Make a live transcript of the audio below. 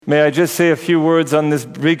May I just say a few words on this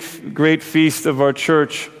big, great feast of our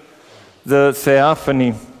church, the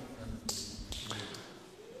Theophany.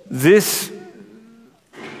 This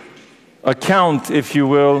account, if you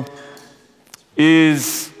will,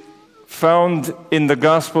 is found in the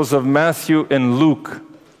Gospels of Matthew and Luke.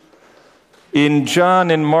 In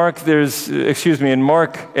John and Mark, in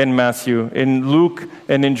Mark and Matthew. In Luke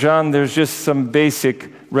and in John, there's just some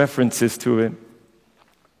basic references to it.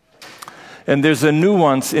 And there's a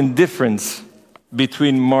nuance and difference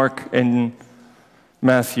between Mark and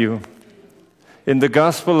Matthew. In the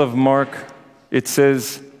Gospel of Mark, it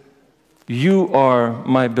says, "You are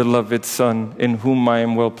my beloved Son, in whom I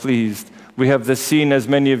am well pleased." We have the scene, as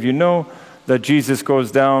many of you know, that Jesus goes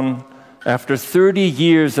down after 30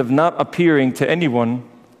 years of not appearing to anyone.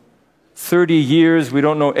 30 years, we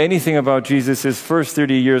don't know anything about Jesus' first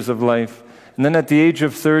 30 years of life. And then at the age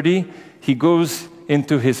of 30, he goes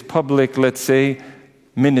into his public, let's say,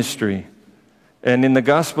 ministry. And in the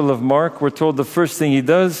Gospel of Mark, we're told the first thing he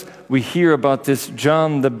does, we hear about this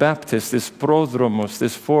John the Baptist, this prodromos,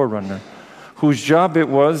 this forerunner, whose job it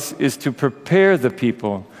was is to prepare the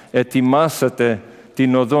people, etimásate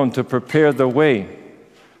tinodon, to prepare the way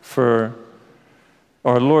for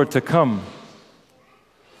our Lord to come.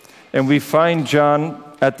 And we find John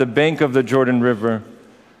at the bank of the Jordan River,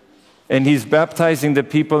 and he's baptizing the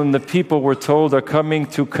people, and the people, we're told, are coming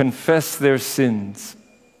to confess their sins.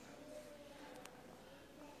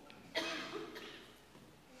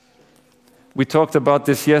 We talked about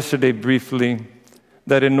this yesterday briefly,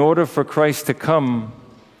 that in order for Christ to come,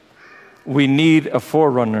 we need a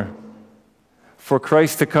forerunner. For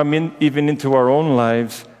Christ to come in, even into our own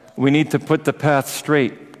lives, we need to put the path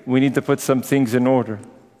straight. We need to put some things in order.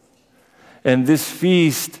 And this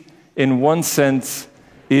feast, in one sense,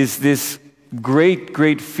 is this great,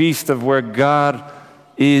 great feast of where God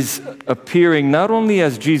is appearing not only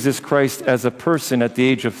as Jesus Christ as a person at the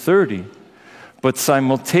age of 30, but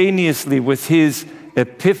simultaneously with his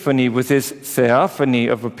epiphany, with his theophany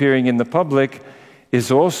of appearing in the public, is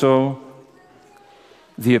also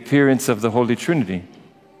the appearance of the Holy Trinity.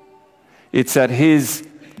 It's at his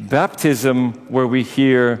baptism where we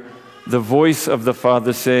hear the voice of the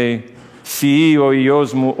Father say, "Si o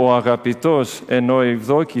iosmu o agapitos enoi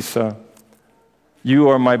vdokisa." You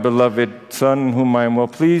are my beloved Son, in whom I am well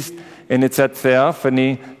pleased. And it's at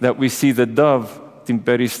Theophany that we see the dove,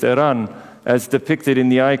 timperisteran, as depicted in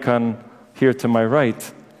the icon here to my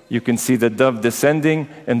right. You can see the dove descending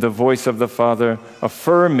and the voice of the Father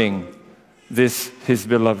affirming this, his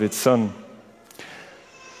beloved Son.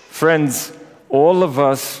 Friends, all of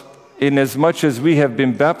us, inasmuch as we have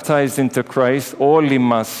been baptized into Christ,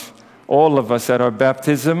 olimas, all of us at our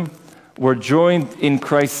baptism, were joined in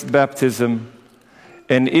Christ's baptism.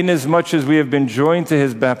 And inasmuch as we have been joined to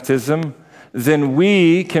his baptism, then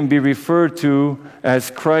we can be referred to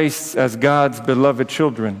as Christ's, as God's beloved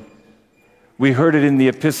children. We heard it in the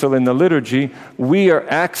epistle in the liturgy. We are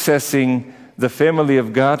accessing the family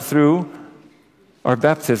of God through our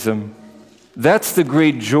baptism. That's the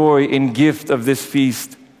great joy and gift of this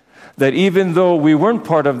feast. That even though we weren't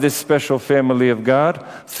part of this special family of God,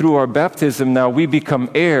 through our baptism now we become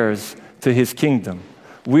heirs to his kingdom.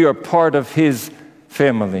 We are part of his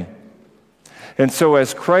family. And so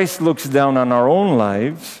as Christ looks down on our own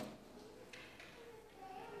lives,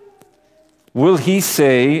 will he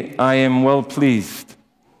say, "I am well pleased"?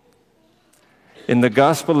 In the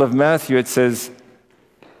Gospel of Matthew it says,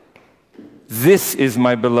 "This is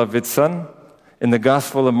my beloved Son." In the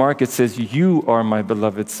Gospel of Mark, it says, "You are my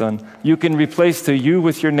beloved Son." You can replace the "you"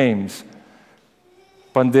 with your names.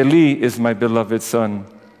 Pandeli is my beloved Son.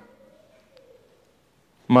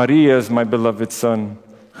 Maria is my beloved Son.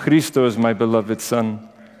 Christo is my beloved Son.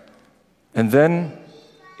 And then,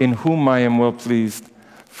 "In whom I am well pleased."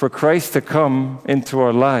 For Christ to come into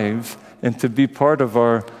our lives and to be part of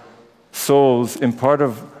our souls and part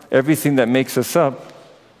of everything that makes us up,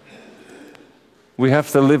 we have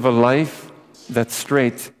to live a life that's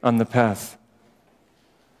straight on the path.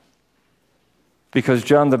 Because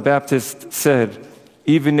John the Baptist said,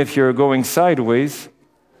 even if you're going sideways,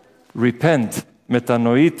 repent,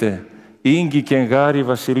 metanoite, ingi kengari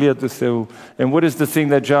vasilia tu theu. And what is the thing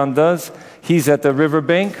that John does? He's at the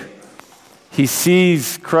riverbank, he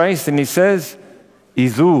sees Christ and he says,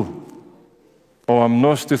 "Idu, o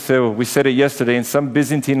amnos tu theu." We said it yesterday, in some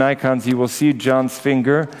Byzantine icons you will see John's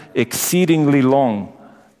finger exceedingly long,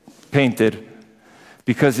 painted,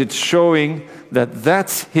 because it's showing that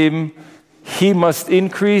that's him. He must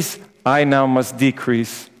increase, I now must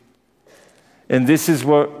decrease. And this is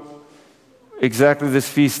what exactly this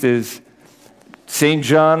feast is. St.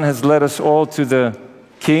 John has led us all to the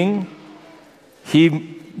King.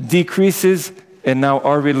 He decreases, and now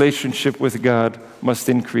our relationship with God must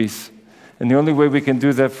increase. And the only way we can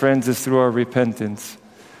do that, friends, is through our repentance.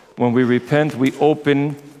 When we repent, we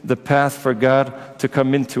open the path for God to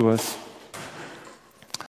come into us.